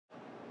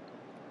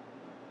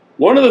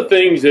One of the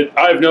things that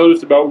I've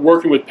noticed about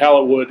working with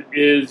pallet wood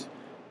is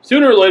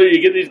sooner or later you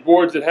get these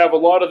boards that have a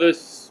lot of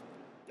this,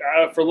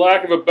 for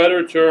lack of a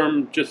better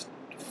term, just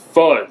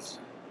fuzz.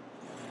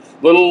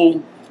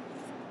 Little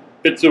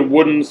bits of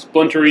wooden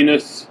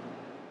splinteriness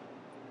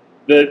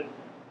that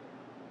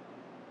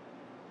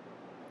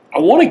I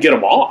want to get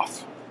them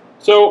off.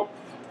 So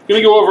I'm going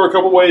to go over a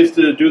couple ways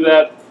to do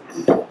that.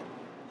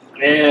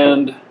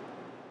 And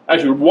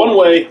actually one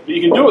way that you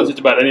can do it is just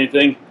about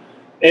anything.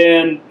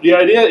 And the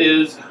idea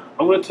is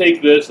I'm going to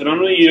take this and I'm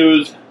going to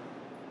use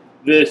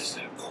this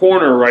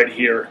corner right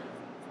here.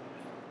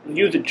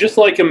 Use it just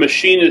like a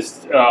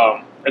machinist,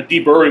 a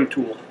deburring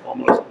tool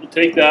almost. You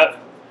take that,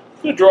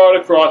 I'm going to draw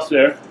it across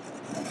there.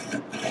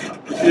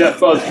 See that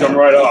fuzz come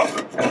right off.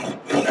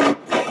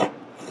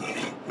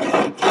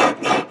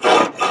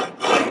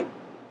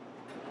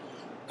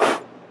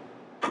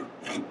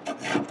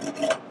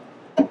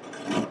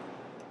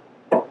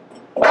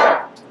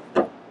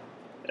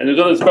 And there's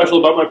nothing special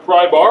about my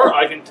pry bar.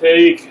 I can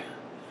take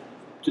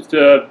just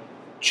a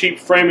cheap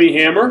framing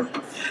hammer.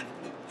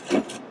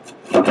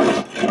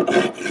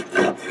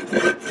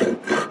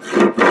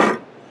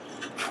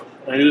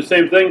 I do the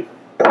same thing.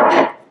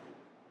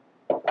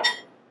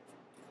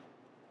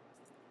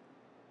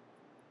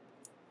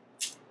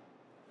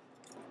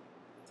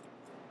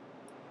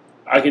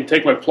 I can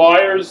take my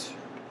pliers.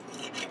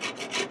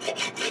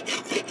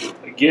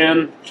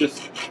 Again,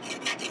 just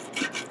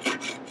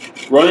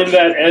running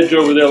that edge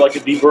over there like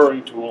a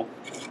deburring tool.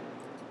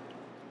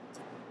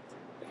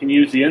 I can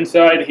use the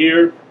inside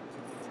here.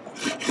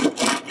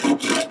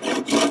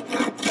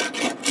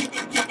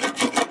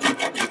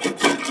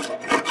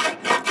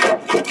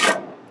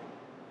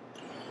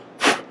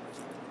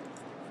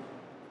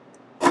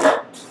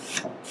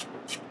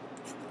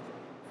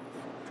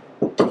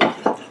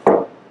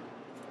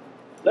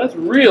 That's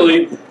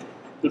really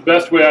the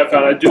best way I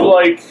found. I do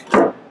like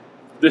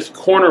this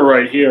corner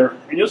right here,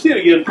 and you'll see it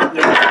again. You'll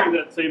see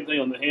that same thing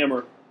on the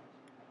hammer.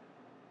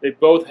 They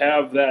both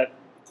have that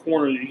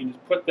corner that you can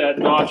just put that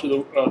notch of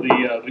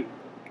the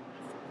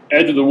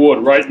edge of the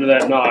wood right into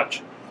that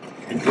notch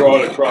and draw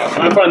it across.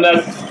 And I find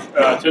that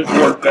tends to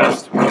work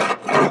best.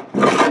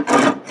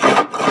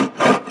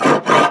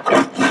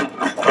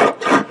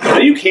 Now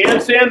you can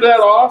sand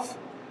that off,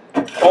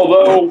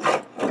 although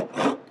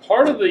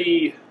part of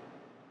the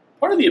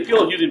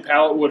appeal of using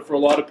pallet wood for a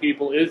lot of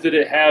people is that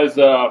it has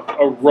a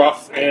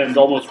rough and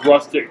almost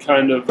rustic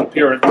kind of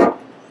appearance.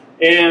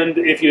 And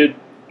if you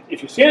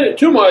sand it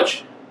too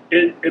much,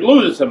 it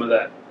loses some of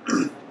that.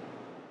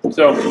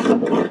 So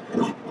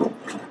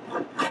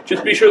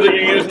just be sure that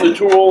you're using the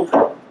tool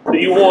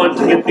that you want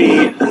to get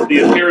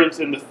the appearance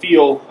and the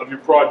feel of your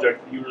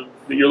project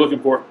that you're looking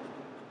for.